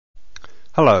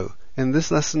Hello, in this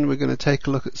lesson we're going to take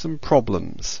a look at some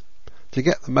problems. To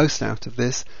get the most out of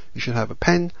this, you should have a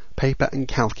pen, paper and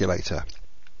calculator.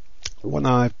 When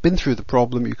I've been through the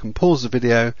problem, you can pause the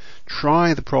video,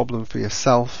 try the problem for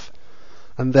yourself,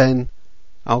 and then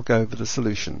I'll go over the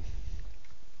solution.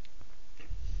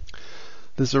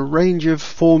 There's a range of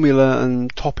formula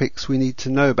and topics we need to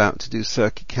know about to do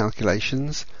circuit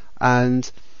calculations, and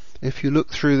if you look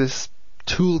through this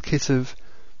toolkit of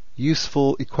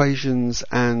useful equations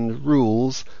and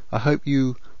rules, I hope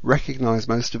you recognize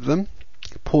most of them.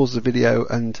 Pause the video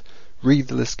and read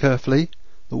the list carefully.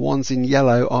 The ones in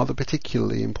yellow are the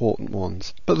particularly important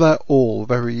ones, but they're all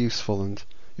very useful and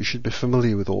you should be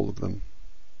familiar with all of them.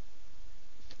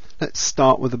 Let's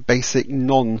start with a basic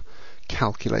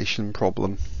non-calculation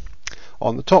problem.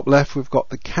 On the top left we've got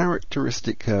the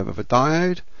characteristic curve of a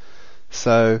diode.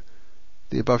 So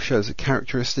the above shows a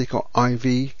characteristic or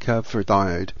IV curve for a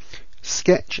diode.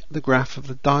 Sketch the graph of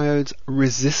the diode's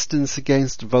resistance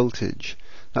against voltage.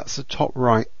 That's the top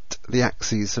right, the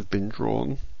axes have been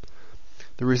drawn.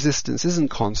 The resistance isn't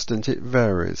constant, it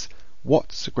varies. What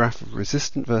does the graph of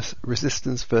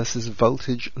resistance versus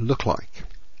voltage look like?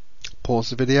 Pause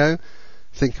the video,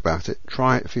 think about it,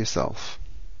 try it for yourself.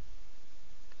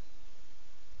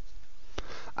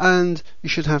 And you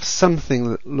should have something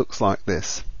that looks like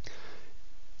this.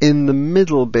 In the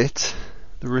middle bit,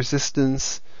 the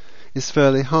resistance is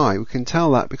fairly high. We can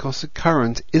tell that because the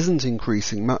current isn't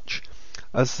increasing much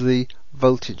as the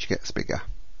voltage gets bigger.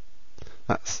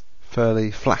 That's fairly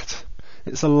flat.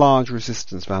 It's a large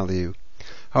resistance value.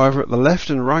 However, at the left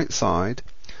and right side,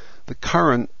 the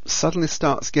current suddenly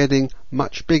starts getting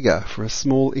much bigger for a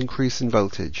small increase in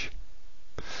voltage.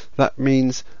 That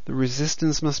means the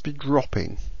resistance must be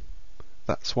dropping.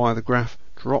 That's why the graph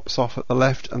drops off at the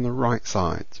left and the right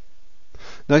side.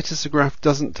 Notice the graph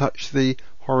doesn't touch the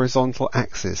horizontal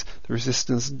axis. The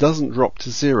resistance doesn't drop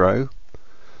to zero.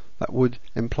 That would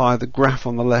imply the graph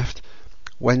on the left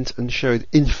went and showed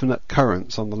infinite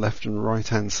currents on the left and right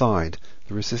hand side.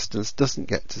 The resistance doesn't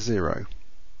get to zero.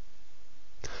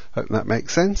 Hope that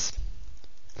makes sense.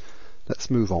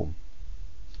 Let's move on.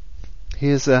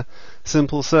 Here's a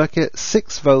simple circuit,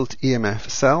 6 volt EMF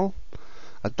cell,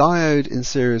 a diode in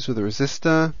series with a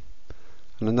resistor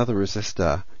and another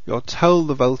resistor. You're told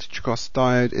the voltage across the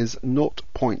diode is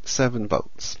 0.7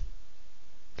 volts.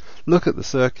 Look at the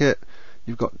circuit.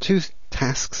 You've got two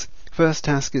tasks. First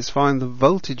task is find the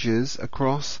voltages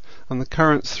across and the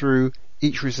currents through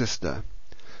each resistor.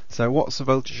 So what's the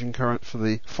voltage and current for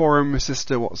the 4 ohm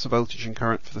resistor? What's the voltage and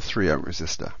current for the 3 ohm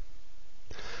resistor?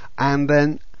 And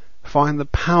then find the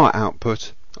power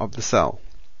output of the cell.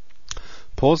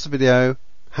 Pause the video,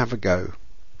 have a go.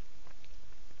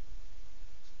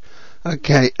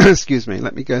 Okay, excuse me,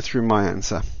 let me go through my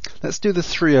answer. Let's do the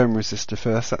 3 ohm resistor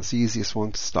first, that's the easiest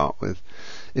one to start with.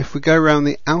 If we go around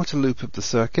the outer loop of the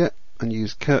circuit and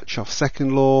use Kirchhoff's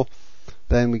second law,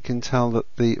 then we can tell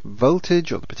that the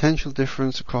voltage or the potential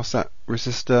difference across that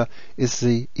resistor is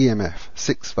the EMF,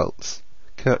 6 volts,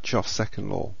 Kirchhoff's second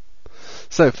law.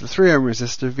 So for the 3 ohm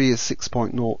resistor, V is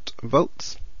 6.0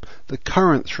 volts. The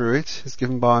current through it is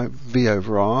given by V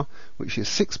over R, which is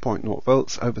 6.0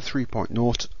 volts over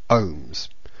 3.0 ohms.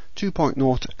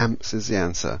 2.0 amps is the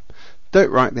answer. Don't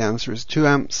write the answer as 2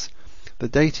 amps. The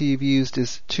data you've used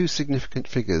is two significant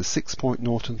figures,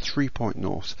 6.0 and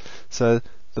 3.0. So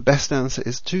the best answer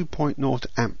is 2.0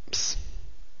 amps.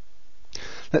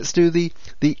 Let's do the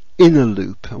inner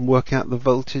loop and work out the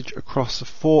voltage across the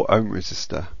 4 ohm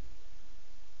resistor.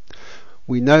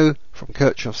 We know from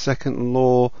Kirchhoff's second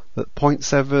law that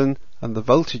 0.7 and the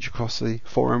voltage across the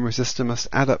 4 ohm resistor must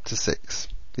add up to 6,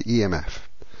 the EMF.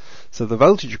 So the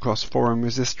voltage across 4 ohm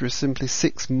resistor is simply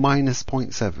 6 minus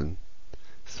 0.7.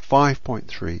 It's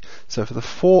 5.3. So for the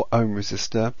 4 ohm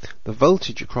resistor, the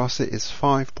voltage across it is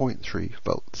 5.3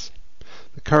 volts.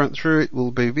 The current through it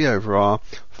will be V over R,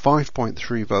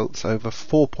 5.3 volts over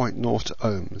 4.0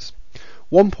 ohms,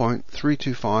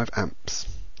 1.325 amps.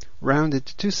 Rounded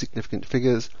to two significant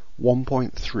figures,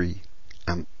 1.3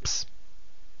 amps.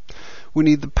 We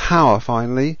need the power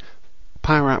finally,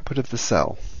 power output of the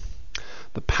cell.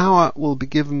 The power will be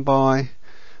given by,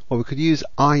 well, we could use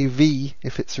IV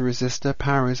if it's a resistor.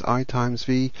 Power is I times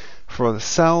V. For the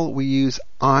cell we use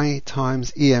I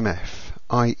times EMF,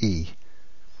 IE.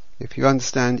 If you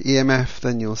understand EMF,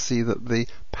 then you'll see that the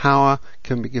power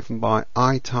can be given by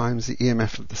I times the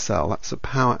EMF of the cell. That's the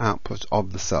power output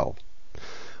of the cell.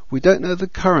 We don't know the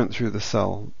current through the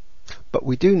cell, but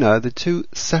we do know the two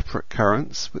separate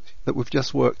currents that we've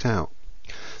just worked out.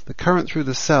 The current through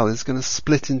the cell is going to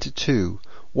split into two.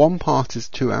 One part is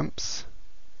 2 amps,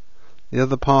 the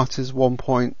other part is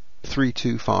 1.3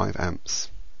 4.325 amps.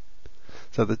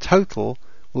 So the total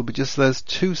will be just those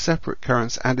two separate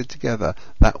currents added together.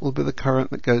 That will be the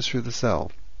current that goes through the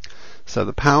cell. So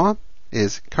the power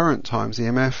is current times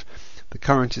EMF. The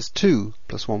current is 2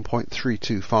 plus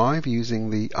 1.325 using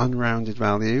the unrounded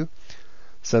value.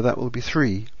 So that will be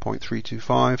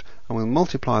 3.325, and we'll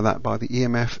multiply that by the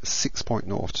EMF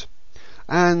 6.0.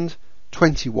 And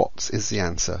 20 watts is the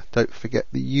answer. Don't forget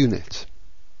the unit.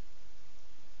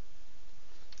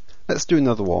 Let's do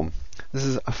another one. This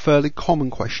is a fairly common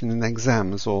question in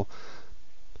exams, or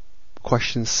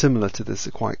questions similar to this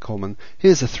are quite common.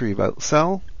 Here's a 3-volt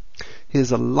cell.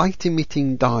 Here's a light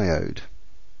emitting diode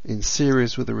in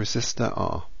series with a resistor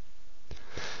R.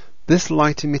 This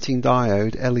light emitting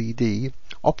diode, LED,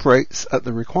 operates at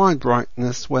the required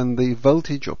brightness when the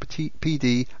voltage or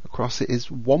PD across it is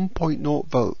 1.0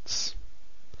 volts.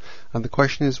 And the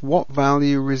question is, what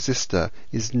value resistor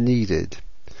is needed?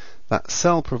 That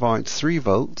cell provides 3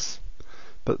 volts,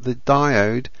 but the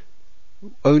diode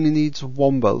only needs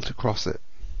 1 volt across it.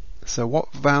 So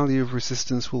what value of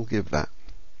resistance will give that?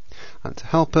 And to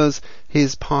help us,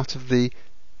 here's part of the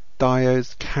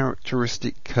diode's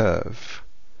characteristic curve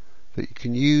that you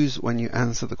can use when you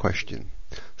answer the question.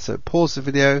 So pause the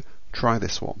video, try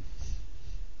this one.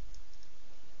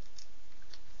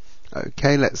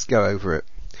 Okay, let's go over it.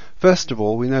 First of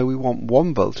all, we know we want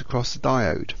 1 volt across the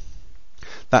diode.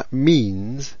 That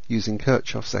means, using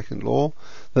Kirchhoff's second law,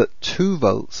 that 2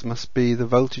 volts must be the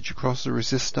voltage across the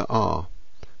resistor R,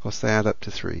 because they add up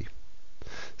to 3.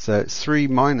 So it's 3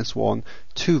 minus 1,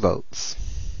 2 volts.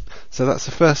 So that's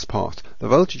the first part. The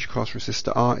voltage across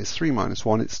resistor R is 3 minus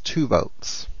 1, it's 2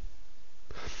 volts.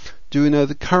 Do we know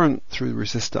the current through the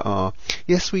resistor R?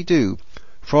 Yes, we do.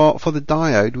 For the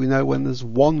diode, we know when there's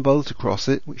 1 volt across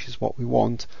it, which is what we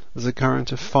want, there's a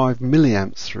current of 5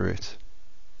 milliamps through it.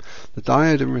 The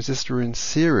diode and resistor are in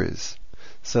series,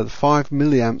 so the 5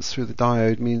 milliamps through the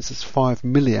diode means there's 5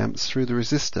 milliamps through the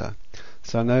resistor.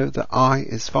 So I know that I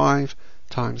is 5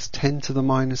 times 10 to the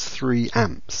minus 3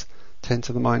 amps. 10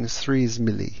 to the minus 3 is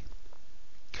milli.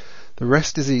 The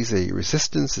rest is easy.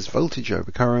 Resistance is voltage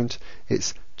over current.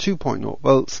 It's 2.0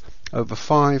 volts over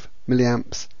 5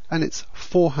 milliamps, and it's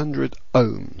 400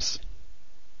 ohms.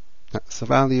 That's the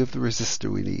value of the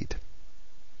resistor we need.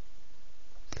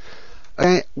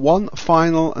 Okay, one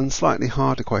final and slightly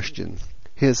harder question.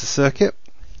 Here's the circuit.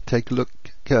 Take a look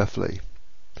carefully.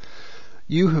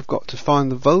 You have got to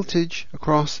find the voltage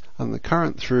across and the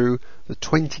current through the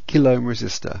 20 kilo ohm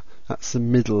resistor. That's the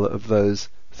middle of those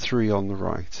 3 on the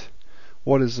right.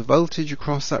 What is the voltage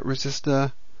across that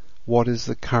resistor? What is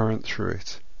the current through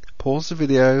it? Pause the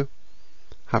video,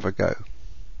 have a go.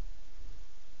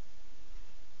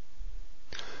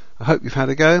 I hope you've had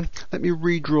a go. Let me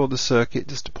redraw the circuit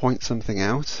just to point something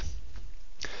out.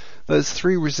 Those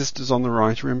 3 resistors on the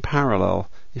right are in parallel.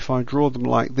 If I draw them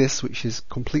like this, which is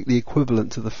completely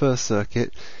equivalent to the first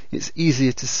circuit, it's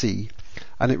easier to see,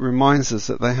 and it reminds us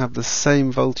that they have the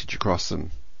same voltage across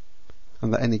them,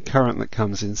 and that any current that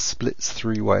comes in splits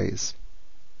 3 ways.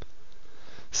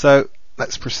 So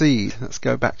let's proceed. Let's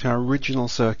go back to our original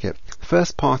circuit. The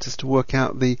first part is to work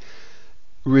out the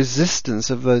resistance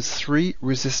of those 3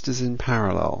 resistors in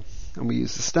parallel. And we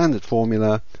use the standard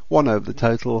formula. 1 over the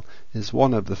total is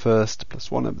 1 over the first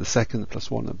plus 1 over the second plus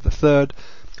 1 over the third.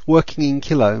 Working in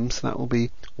kilo ohms, that will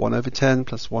be 1 over 10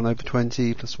 plus 1 over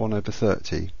 20 plus 1 over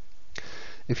 30.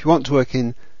 If you want to work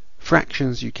in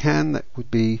fractions, you can. That would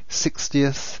be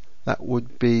 60th. That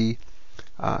would be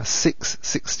 6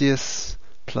 60ths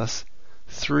plus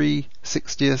 3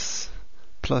 60ths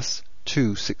plus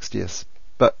 2 60ths.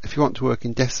 But if you want to work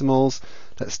in decimals,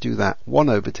 let's do that. 1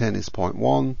 over 10 is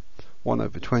 0.1, 1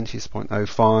 over 20 is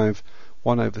 0.05,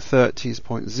 1 over 30 is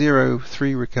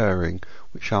 0.03 recurring,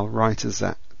 which I'll write as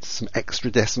that, some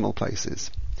extra decimal places.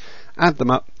 Add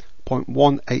them up,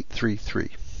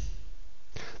 0.1833.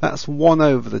 That's 1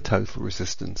 over the total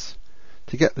resistance.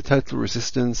 To get the total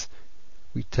resistance,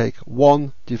 we take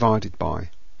 1 divided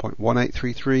by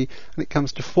 0.1833, and it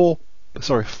comes to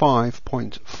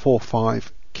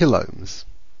 5.45 kilo ohms.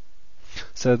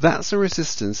 So that's the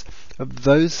resistance of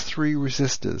those 3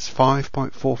 resistors,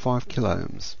 5.45 kilo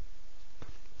ohms.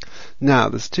 Now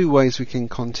there's 2 ways we can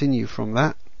continue from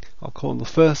that. I'll call the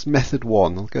first method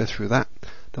 1. I'll go through that.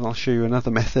 Then I'll show you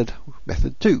another method,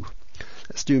 method 2.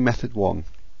 Let's do method 1.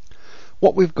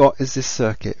 What we've got is this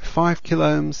circuit, 5 kilo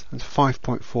ohms and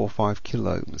 5.45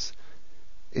 kilo ohms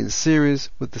in series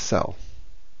with the cell,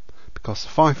 because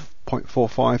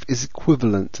 5.45 is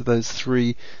equivalent to those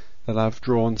 3 that I've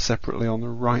drawn separately on the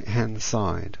right hand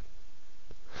side.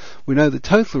 We know the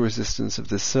total resistance of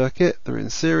this circuit. They're in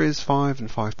series, 5 and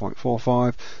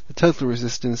 5.45. The total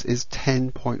resistance is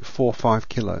 10.45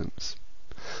 kiloohms.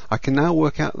 I can now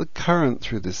work out the current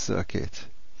through this circuit.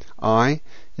 I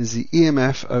is the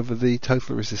EMF over the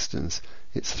total resistance.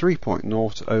 It's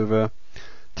 3.0 over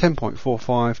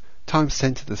 10.45 times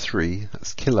 10 to the 3,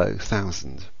 that's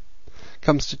kilo-thousand.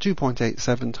 Comes to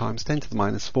 2.87 times 10 to the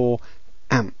minus 4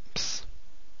 amps.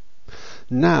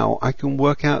 Now I can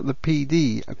work out the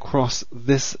PD across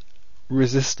this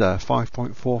resistor,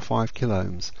 5.45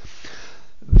 kiloohms.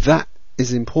 That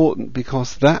is important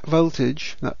because that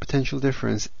voltage, that potential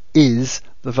difference, is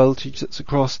the voltage that's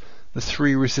across the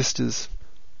three resistors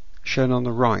shown on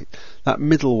the right. That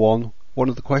middle one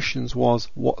of the questions was,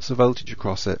 what's the voltage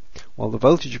across it? Well, the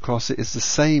voltage across it is the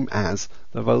same as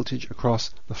the voltage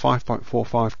across the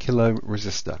 5.45 kilo ohm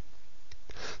resistor.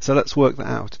 So let's work that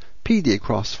out. PD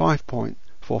across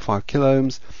 5.45 kilo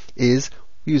ohms is,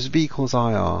 use V equals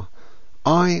IR.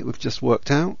 I we've just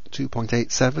worked out,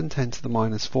 2.87, 10 to the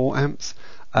minus 4 amps,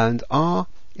 and R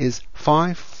is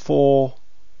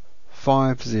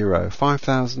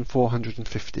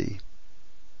 5450.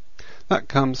 That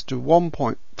comes to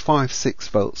 1.56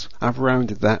 volts. I've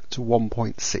rounded that to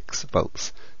 1.6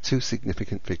 volts. Two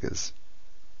significant figures.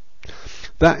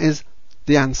 That is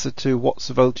the answer to what's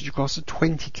the voltage across a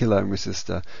 20 kilo ohm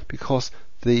resistor, because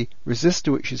the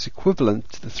resistor which is equivalent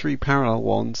to the three parallel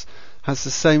ones has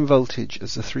the same voltage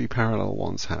as the three parallel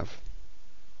ones have.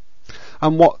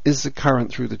 And what is the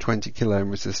current through the 20 kilo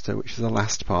ohm resistor, which is the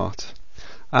last part?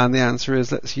 And the answer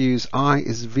is, let's use I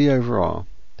is V over R.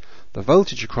 The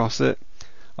voltage across it,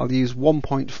 I'll use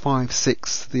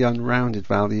 1.56, the unrounded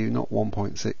value, not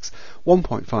 1.6.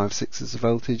 1.56 is the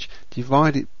voltage,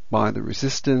 divided by the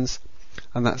resistance,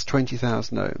 and that's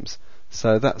 20,000 ohms.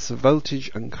 So that's the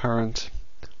voltage and current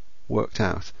worked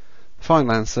out. The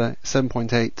final answer,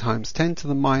 7.8 times 10 to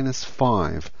the minus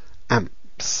 5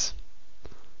 amps.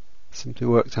 Simply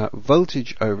worked out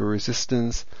voltage over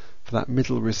resistance for that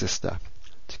middle resistor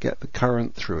to get the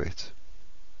current through it.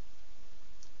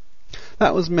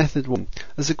 That was method 1.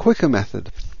 As a quicker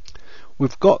method,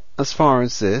 we've got as far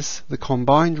as this. The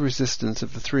combined resistance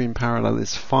of the three in parallel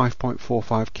is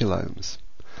 5.45 kilo ohms.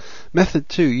 Method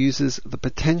 2 uses the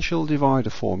potential divider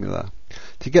formula.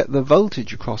 To get the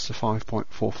voltage across the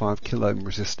 5.45 kilo ohm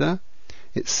resistor,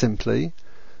 it's simply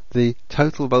the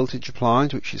total voltage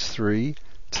applied, which is 3,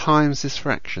 times this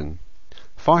fraction,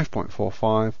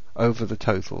 5.45 over the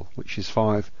total, which is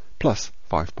 5 plus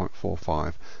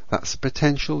 5.45. That's the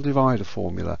potential divider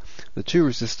formula. The two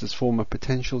resistors form a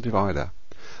potential divider,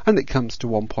 and it comes to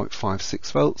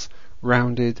 1.56 volts,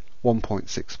 rounded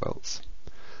 1.6 volts.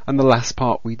 And the last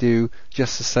part we do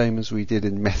just the same as we did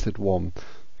in method 1.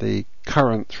 The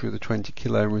current through the 20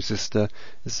 kilo ohm resistor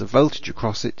is the voltage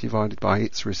across it divided by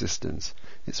its resistance.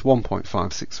 It's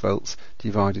 1.56 volts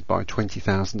divided by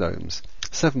 20,000 ohms.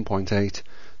 7.8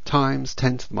 times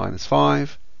 10 to the minus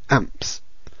 5 amps.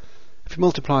 If you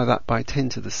multiply that by 10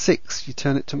 to the 6, you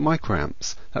turn it to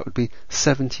microamps. That would be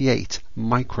 78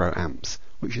 microamps,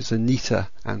 which is a neater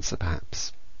answer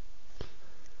perhaps.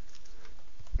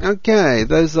 Okay,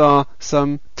 those are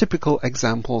some typical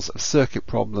examples of circuit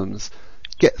problems.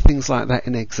 Get things like that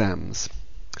in exams.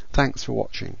 Thanks for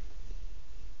watching.